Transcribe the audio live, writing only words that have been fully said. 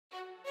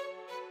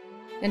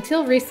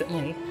Until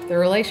recently, the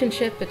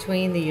relationship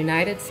between the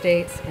United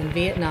States and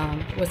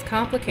Vietnam was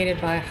complicated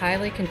by a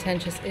highly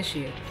contentious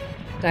issue: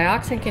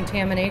 dioxin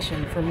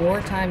contamination from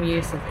wartime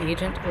use of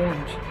Agent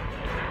Orange.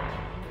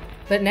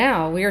 But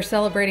now we are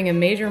celebrating a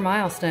major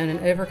milestone in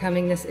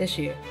overcoming this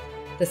issue: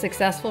 the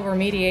successful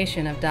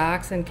remediation of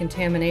dioxin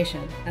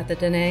contamination at the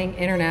Danang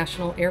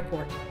International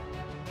Airport.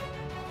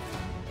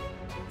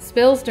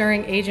 Spills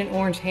during Agent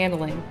Orange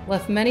handling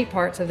left many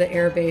parts of the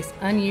airbase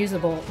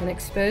unusable and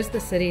exposed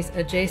the city's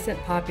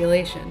adjacent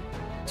population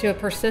to a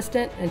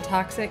persistent and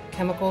toxic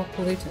chemical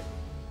pollutant.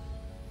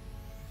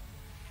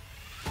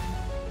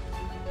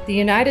 The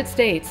United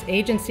States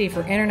Agency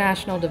for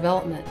International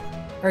Development,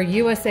 or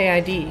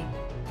USAID,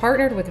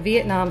 partnered with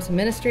Vietnam's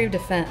Ministry of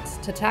Defense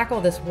to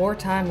tackle this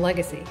wartime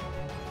legacy.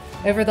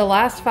 Over the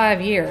last 5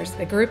 years,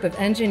 a group of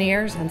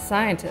engineers and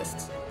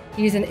scientists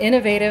use an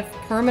innovative,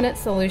 permanent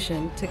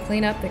solution to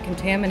clean up the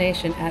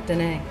contamination at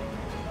Danang.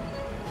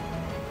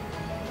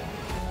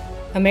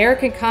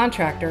 American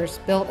contractors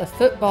built a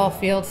football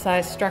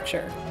field-sized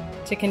structure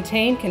to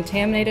contain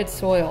contaminated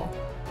soil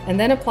and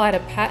then applied a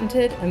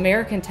patented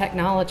American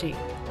technology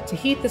to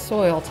heat the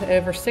soil to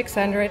over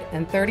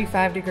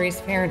 635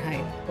 degrees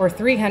Fahrenheit or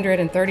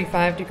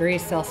 335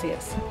 degrees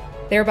Celsius,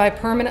 thereby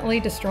permanently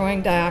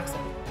destroying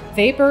dioxin.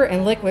 Vapor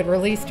and liquid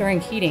released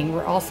during heating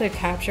were also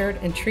captured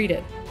and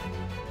treated.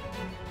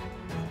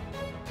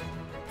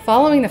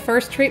 Following the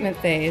first treatment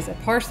phase, a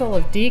parcel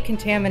of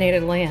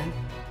decontaminated land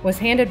was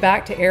handed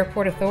back to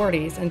airport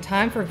authorities in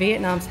time for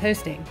Vietnam's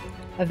hosting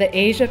of the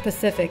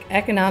Asia-Pacific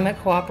Economic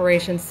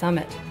Cooperation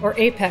Summit, or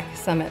APEC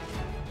Summit.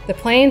 The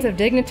planes of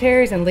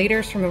dignitaries and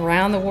leaders from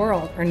around the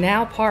world are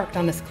now parked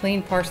on this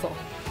clean parcel.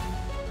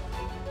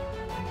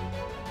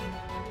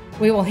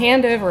 We will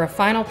hand over a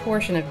final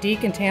portion of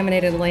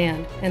decontaminated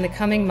land in the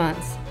coming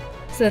months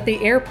so that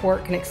the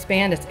airport can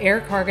expand its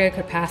air cargo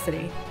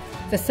capacity,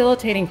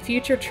 facilitating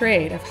future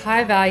trade of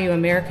high-value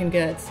American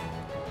goods,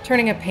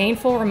 turning a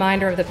painful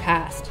reminder of the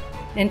past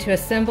into a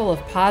symbol of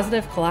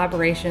positive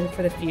collaboration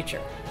for the future.